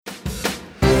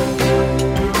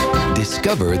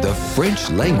Discover the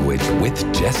French language with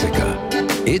Jessica.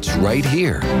 It's right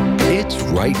here. It's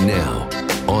right now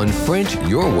on French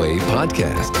Your Way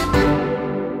podcast.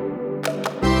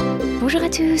 Bonjour à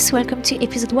tous, welcome to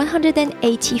episode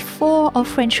 184 of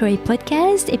French Your Way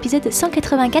podcast, episode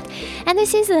 184. And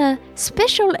this is a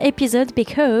special episode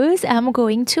because I'm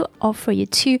going to offer you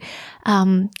to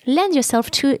lend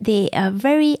yourself to the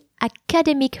very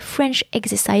academic French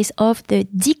exercise of the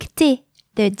dictée,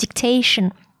 the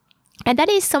dictation. And that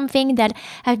is something that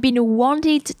I've been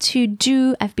wanting to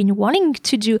do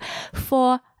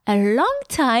for a long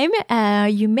time.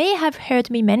 You may have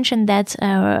heard me mention that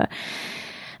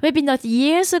maybe not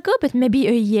years ago, but maybe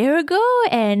a year ago,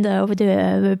 and over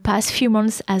the past few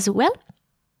months as well.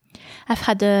 I've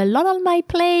had a lot on my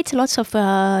plate, lots of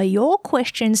your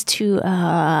questions to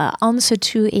answer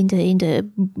to in the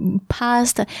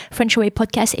past French Your Way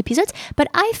podcast episodes, but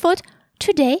I thought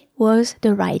today was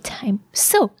the right time.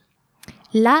 So,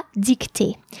 la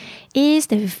dictée is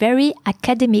the very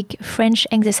academic French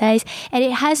exercise, and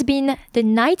it has been the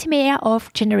nightmare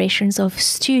of generations of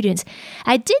students.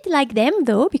 I did like them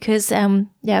though, because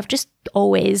I've just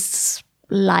always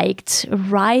liked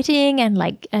writing and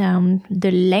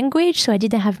the language, so I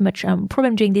didn't have much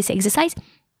problem doing this exercise.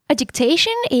 A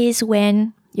dictation is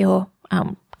when your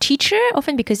teacher,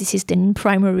 often because this is in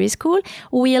primary school,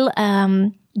 will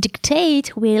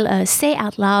say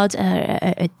out loud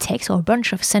a text or a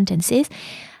bunch of sentences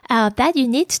that you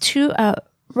need to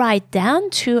write down,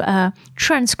 to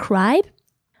transcribe,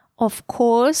 of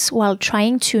course, while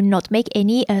trying to not make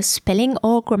any spelling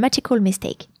or grammatical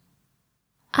mistake.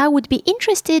 I would be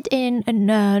interested in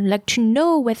to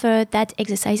know whether that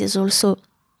exercise is also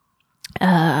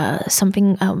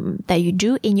something that you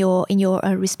do in your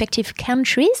respective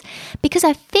countries, because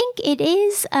I think it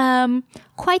is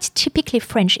quite typically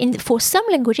French. For some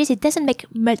languages, it doesn't make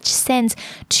much sense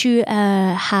to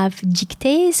have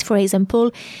dictées. For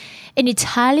example, in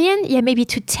Italian, maybe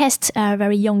to test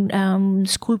very young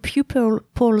school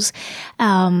pupils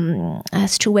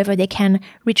as to whether they can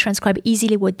retranscribe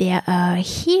easily what they are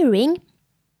hearing.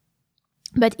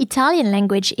 But Italian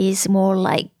language is more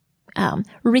like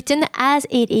written as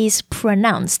it is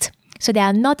pronounced. So there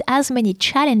are not as many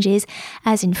challenges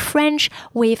as in French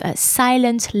with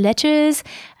silent letters,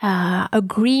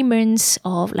 agreements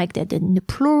of the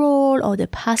plural or the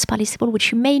past participle,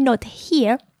 which you may not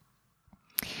hear.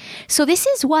 So this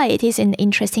is why it is an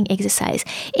interesting exercise.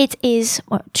 It is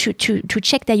to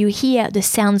check that you hear the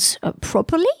sounds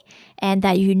properly and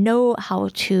that you know how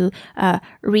to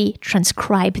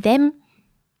retranscribe them.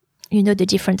 You know the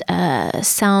different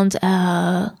sound,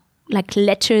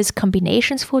 letters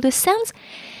combinations for the sounds.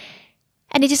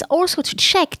 And it is also to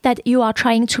check that you are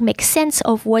trying to make sense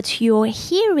of what you're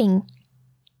hearing.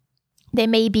 There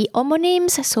may be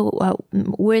homonyms, so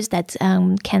words that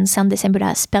can sound the same but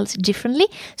are spelled differently.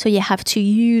 So you have to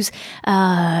use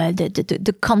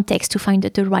the context to find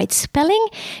the right spelling.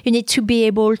 You need to be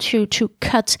able to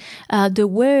cut the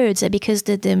words, because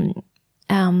the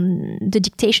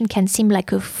dictation can seem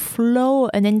like a flow,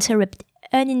 an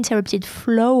uninterrupted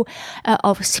flow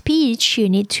of speech. You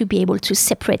need to be able to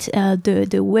separate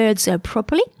the words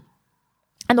properly,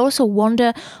 and also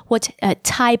wonder what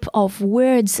type of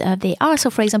words they are. So,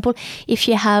 for example, if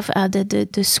you have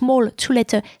the small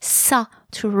two-letter "sa"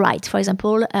 to write, for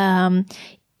example,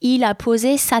 il a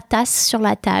posé sa tasse sur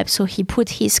la table. So he put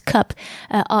his cup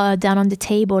down on the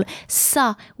table.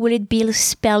 "Sa," will it be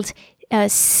spelled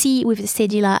C with the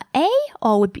cedilla A,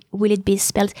 or will it be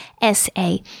spelled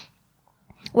S-A?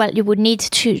 Well, you would need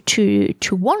to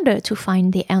wonder to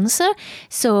find the answer.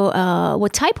 So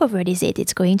what type of word is it?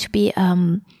 It's going to be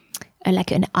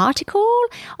like an article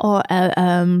or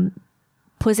a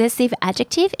possessive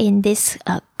adjective. In this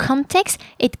context,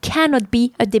 it cannot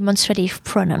be a demonstrative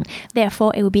pronoun.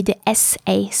 Therefore, it will be the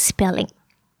S-A spelling.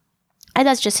 And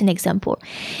that's just an example.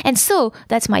 And so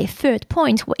that's my third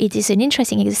point. It is an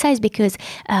interesting exercise because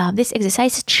this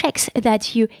exercise checks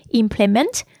that you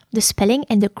implement the spelling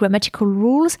and the grammatical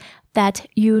rules that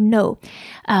you know.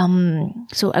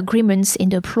 So agreements in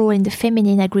the plural and the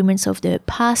feminine, agreements of the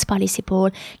past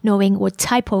participle, knowing what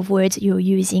type of words you're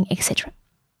using, etc.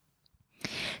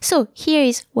 So here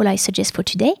is what I suggest for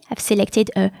today. I've selected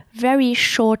a very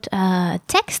short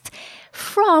text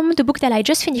from the book that I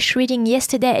just finished reading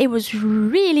yesterday. It was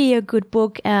really a good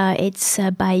book. It's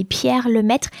by Pierre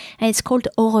Lemaitre, and it's called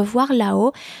Au revoir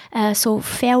là-haut. So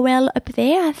farewell up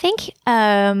there, I think.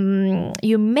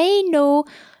 You may know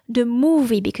the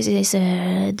movie because it is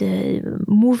the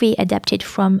movie adapted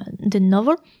from the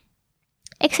novel.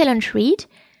 Excellent read.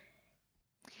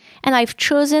 And I've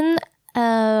chosen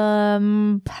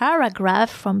paragraph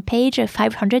from page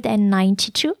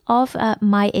 592 of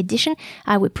my edition.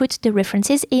 I will put the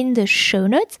references in the show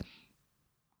notes.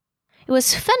 It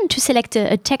was fun to select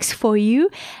a text for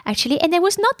you, actually, and it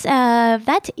was not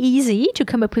that easy to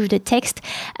come up with the text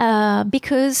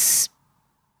because,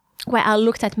 well, I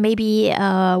looked at maybe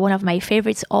one of my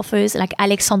favorite authors like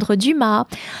Alexandre Dumas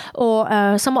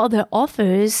or some other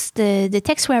authors. The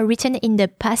texts were written in the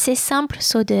passé simple,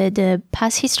 so the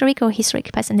past historic or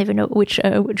historic past, I never know which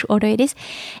order it is.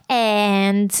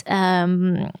 And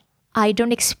I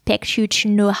don't expect you to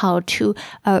know how to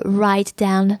write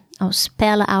down or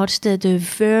spell out the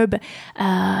verbs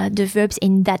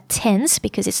in that tense,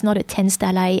 because it's not a tense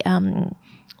that I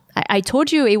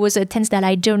told you it was a tense that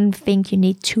I don't think you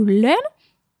need to learn.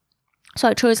 So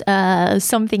I chose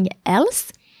something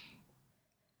else.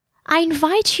 I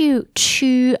invite you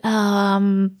to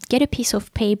get a piece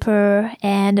of paper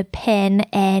and a pen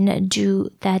and do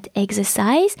that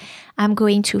exercise. I'm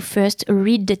going to first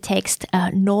read the text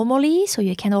normally, so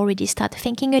you can already start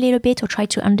thinking a little bit or try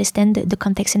to understand the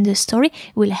context in the story.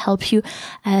 It will help you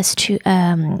as to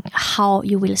how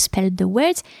you will spell the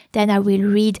words. Then I will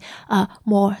read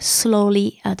more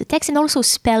slowly the text and also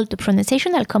spell the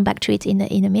pronunciation. I'll come back to it in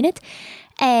a minute.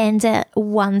 And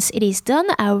once it is done,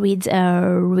 I'll read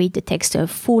the text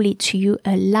fully to you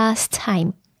last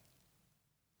time.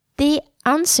 The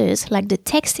answers, like the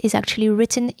text, is actually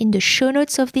written in the show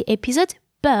notes of the episode,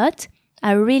 but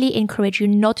I really encourage you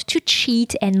not to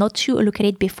cheat and not to look at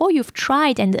it before you've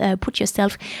tried and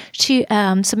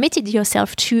submitted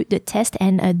yourself to the test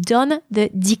and done the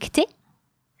dictée.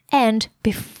 And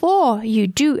before you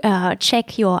do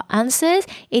check your answers,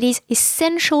 it is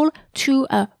essential to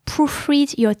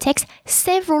proofread your text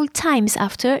several times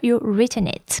after you've written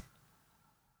it.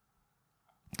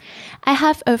 I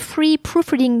have a free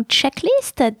proofreading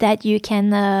checklist that you can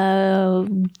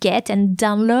get and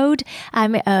download.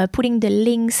 I'm putting the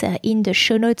links in the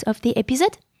show notes of the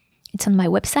episode. It's on my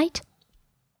website.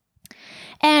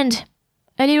 And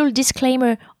a little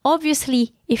disclaimer,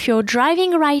 obviously, if you're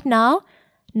driving right now,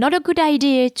 not a good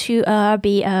idea to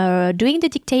be doing the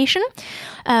dictation,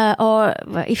 or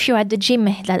if you're at the gym,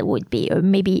 that would be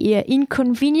maybe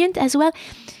inconvenient as well.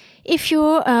 If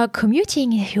you're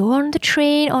commuting, if you're on the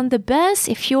train, on the bus,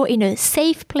 if you're in a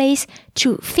safe place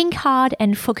to think hard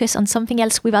and focus on something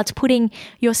else without putting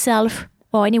yourself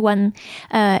or anyone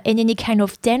in any kind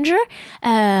of danger,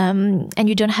 and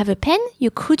you don't have a pen, you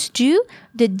could do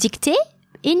the dictée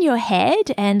in your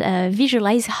head and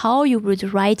visualize how you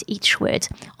would write each word.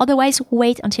 Otherwise,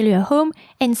 wait until you're home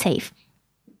and safe.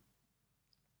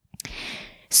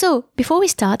 So, before we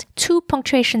start, 2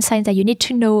 punctuation signs that you need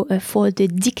to know for the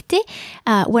dictée.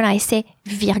 When I say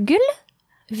virgule,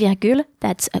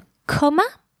 that's a comma.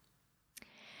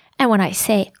 And when I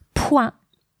say point,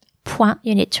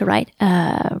 you need to write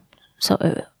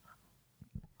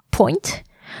point,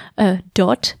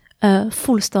 dot,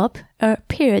 full stop,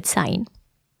 period sign.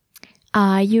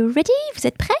 Are you ready? Vous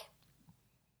êtes prêts?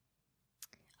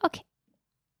 Ok.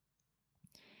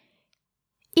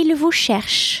 Il vous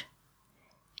cherche.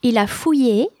 Il a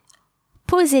fouillé,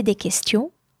 posé des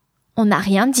questions. On n'a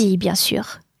rien dit, bien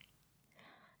sûr.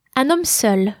 Un homme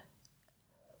seul.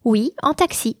 Oui, en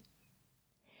taxi.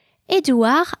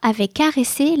 Édouard avait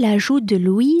caressé la joue de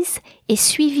Louise et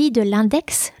suivi de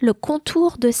l'index le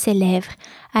contour de ses lèvres.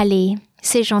 Allez,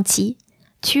 c'est gentil.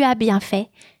 Tu as bien fait.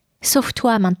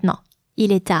 Sauve-toi maintenant.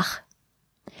 Il est tard.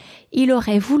 Il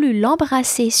aurait voulu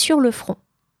l'embrasser sur le front.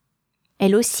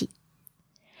 Elle aussi.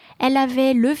 Elle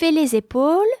avait levé les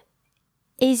épaules,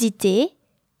 hésité,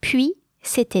 puis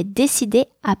s'était décidée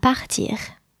à partir.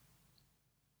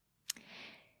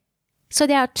 So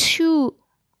there are 2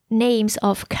 names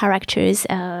of characters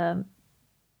in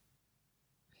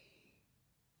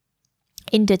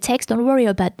the text. Don't worry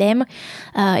about them.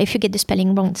 If you get the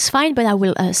spelling wrong, it's fine, but I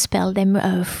will spell them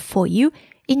for you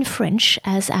in French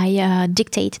as I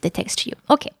dictate the text to you.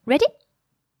 Okay, ready?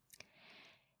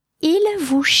 Il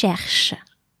vous cherche.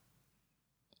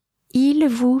 Il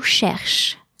vous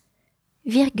cherche.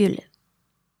 Virgule.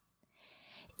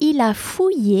 Il a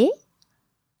fouillé.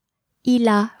 Il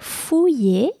a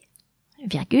fouillé.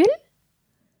 Virgule.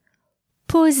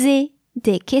 Poser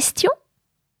des questions.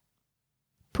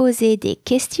 Poser des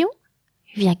questions.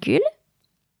 Virgule.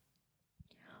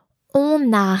 On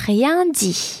n'a rien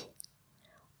dit.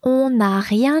 On n'a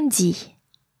rien dit.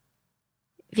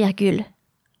 Virgule.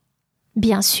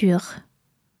 Bien sûr.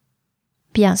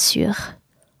 Bien sûr.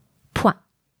 Point.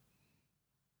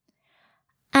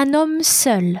 Un homme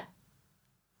seul.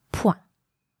 Point.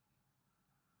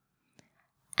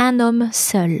 Un homme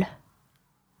seul.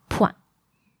 Point.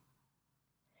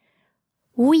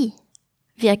 Oui,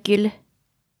 virgule.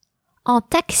 En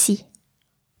taxi.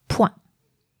 Point.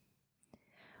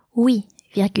 Oui,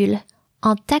 virgule.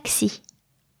 En taxi.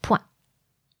 Point.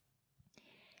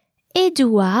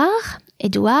 Édouard,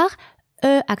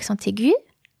 E accent aigu,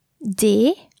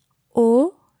 D,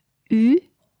 O, U,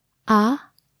 A,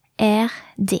 R,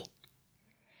 D.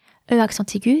 E accent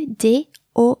aigu, D,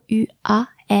 O, U, A,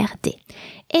 R, D.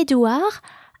 Édouard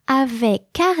avait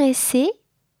caressé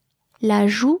la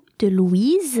joue de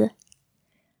Louise.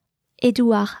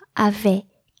 Édouard avait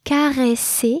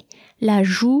caressé la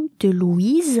joue de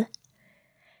Louise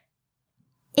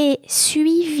et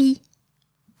suivi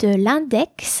de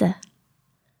l'index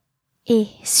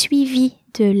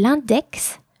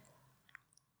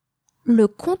le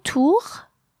contour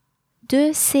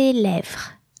de ses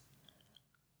lèvres.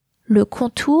 Le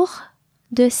contour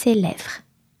de ses lèvres.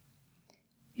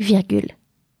 Virgule.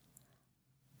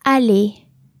 Allez,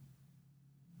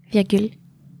 virgule.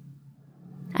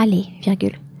 Allez,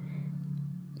 virgule.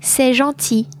 C'est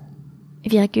gentil,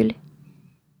 virgule.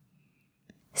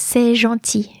 C'est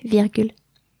gentil, virgule.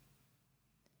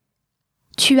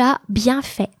 Tu as bien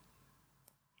fait.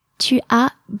 Tu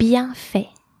as bien fait.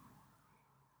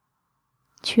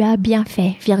 Tu as bien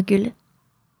fait, virgule.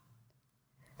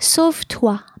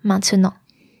 Sauve-toi maintenant.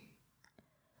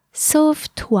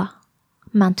 Sauve-toi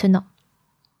maintenant.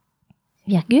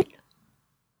 Virgule.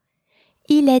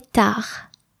 Il est tard.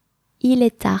 Il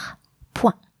est tard.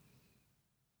 Point.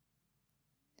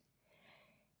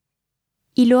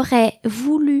 Il aurait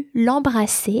voulu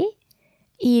l'embrasser.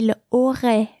 Il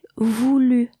aurait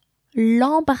voulu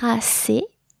l'embrasser.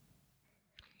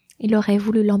 Il aurait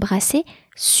voulu l'embrasser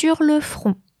sur le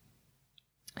front.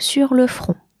 Sur le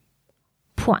front.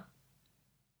 Point.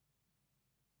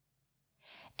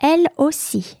 Elle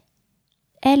aussi.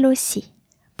 Elle aussi.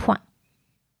 Point.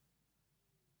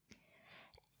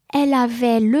 Elle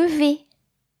avait levé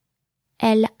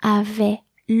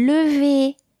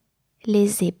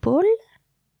les épaules.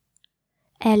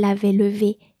 Elle avait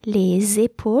levé les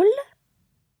épaules.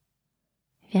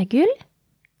 Virgule.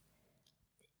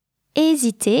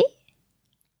 Hésiter,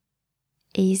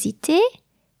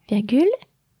 virgule.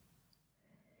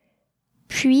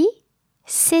 Puis,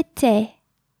 s'était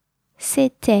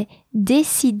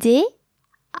décidé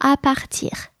à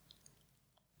partir.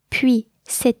 Puis,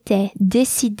 s'était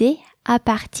décidé à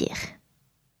partir.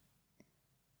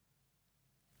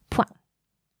 Point.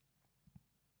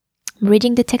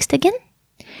 Reading the text again.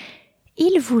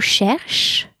 Il vous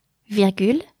cherche,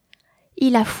 virgule.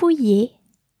 Il a fouillé,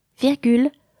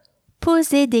 virgule.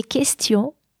 Posé des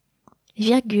questions,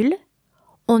 virgule.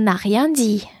 On n'a rien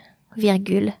dit,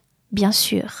 virgule. Bien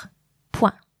sûr.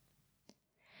 Point.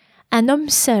 Un homme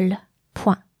seul.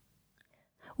 Point.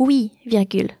 Oui,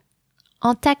 virgule.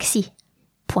 En taxi.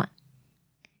 Point.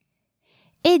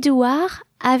 Édouard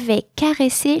avait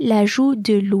caressé la joue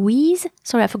de Louise.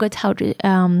 Sorry, I forgot to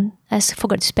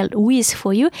spell Louise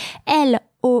for you.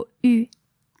 L-O-U-I-S-E.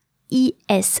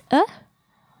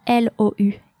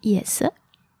 L-O-U-I-S-E.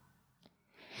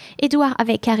 Édouard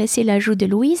avait caressé la joue de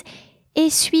Louise et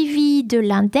suivi de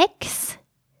l'index,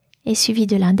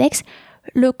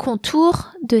 le contour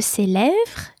de ses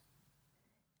lèvres,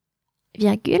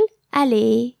 virgule.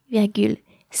 Allez, virgule.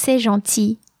 C'est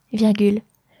gentil, virgule.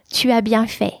 Tu as bien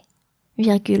fait,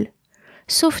 virgule.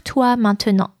 Sauve-toi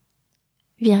maintenant,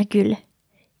 virgule.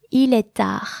 Il est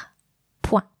tard,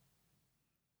 point.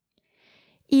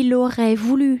 Il aurait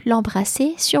voulu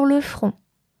l'embrasser sur le front,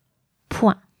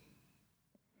 point.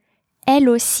 Elle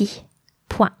aussi,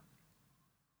 point.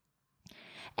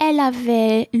 Elle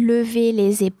avait levé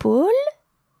les épaules,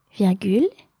 virgule.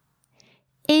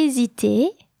 Hésité,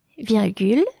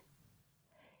 virgule.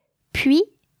 Puis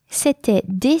s'était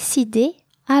décidé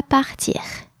à partir.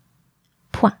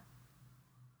 Point.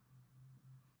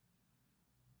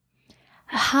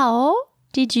 How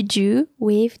did you do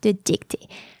with the dictée?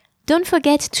 Don't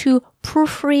forget to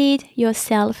proofread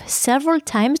yourself several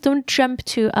times. Don't jump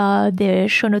to the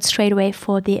show notes straight away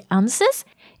for the answers.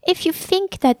 If you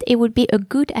think that it would be a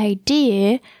good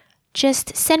idea,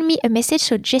 just send me a message.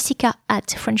 So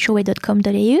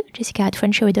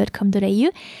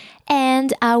jessica@frenchyourway.com.au,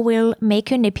 and I will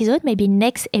make an episode, maybe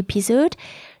next episode,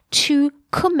 to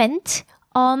comment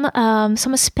on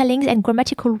some spellings and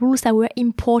grammatical rules that were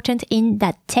important in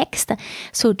that text.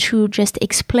 So to just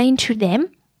explain to them,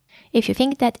 if you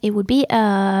think that it would be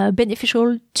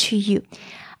beneficial to you.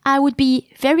 I would be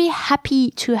very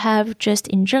happy to have just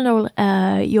in general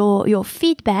your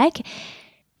feedback.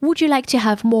 Would you like to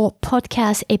have more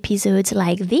podcast episodes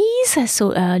like these?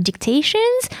 So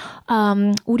dictations.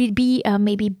 Would it be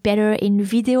maybe better in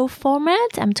video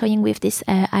format? I'm toying with this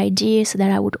idea so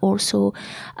that I would also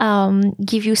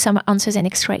give you some answers and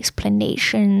extra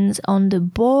explanations on the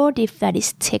board if that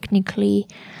is technically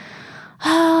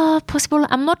possible.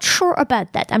 I'm not sure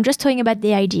about that. I'm just talking about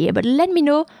the idea, but let me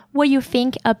know what you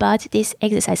think about this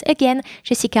exercise. Again,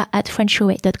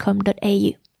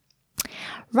 jessica@frenchyourway.com.au.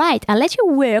 Right, I'll let you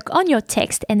work on your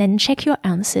text and then check your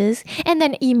answers and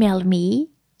then email me.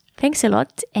 Thanks a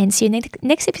lot and see you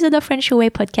next episode of French Your Way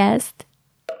podcast.